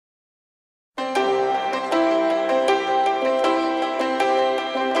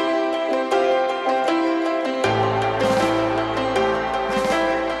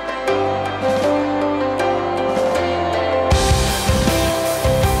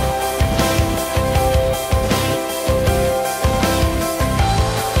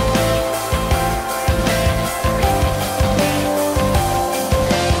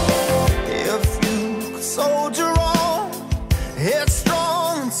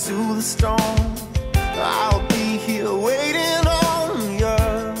the storm. I'll be here waiting on the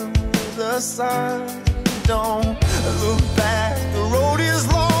other side. Don't look back, the road is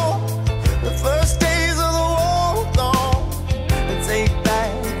long. The first days of the war gone. And take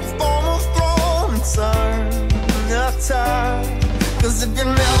back the former throne and turn the tide. 'Cause if you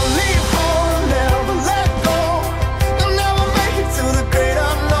never leave home, never let go, you'll never make it to the great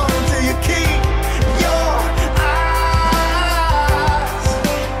unknown till you keep your eyes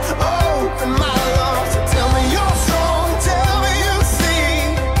open, my love. So tell me you're strong, tell me you see.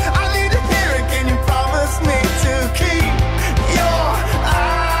 I need to hear it, can you promise me to keep your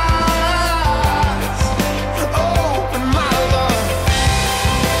eyes open, my love?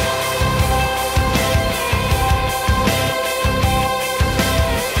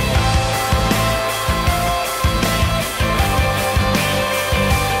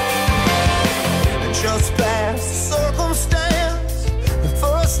 Just past the circumstance, the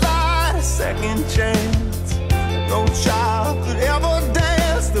first light, a second chance. No child could ever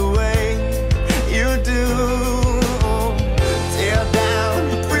dance the way you do. Tear down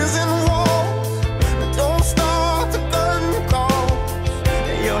the prison walls, but don't start the curtain calls.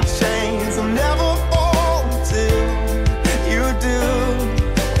 And your chains will never fall till you do.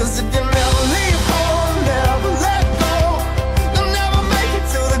 'Cause if you never leave home, never let go, you'll never make it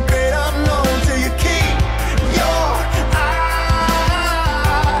to the great unknown till you keep your eyes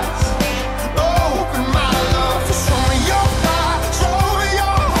open, my love. So show me your fire, show me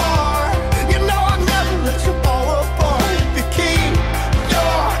your heart. You know I'll never let you fall apart if you keep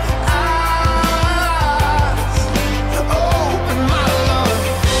your eyes open, my love.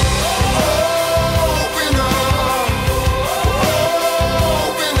 Open up,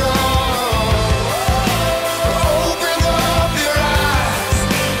 open up your eyes.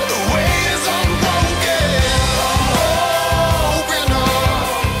 The way is unbroken. Open up,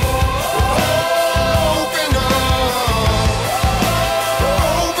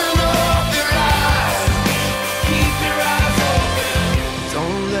 open up your eyes. Keep your eyes open.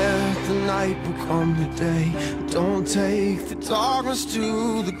 Don't let the night become the day. Don't take the darkness to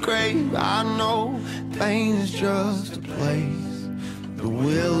the grave. I know pain is just a place. The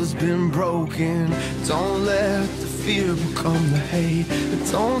will has been broken. Don't let the fear become the hate.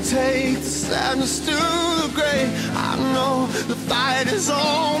 Don't take the sadness to the grave. I know the fight is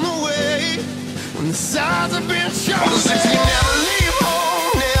on.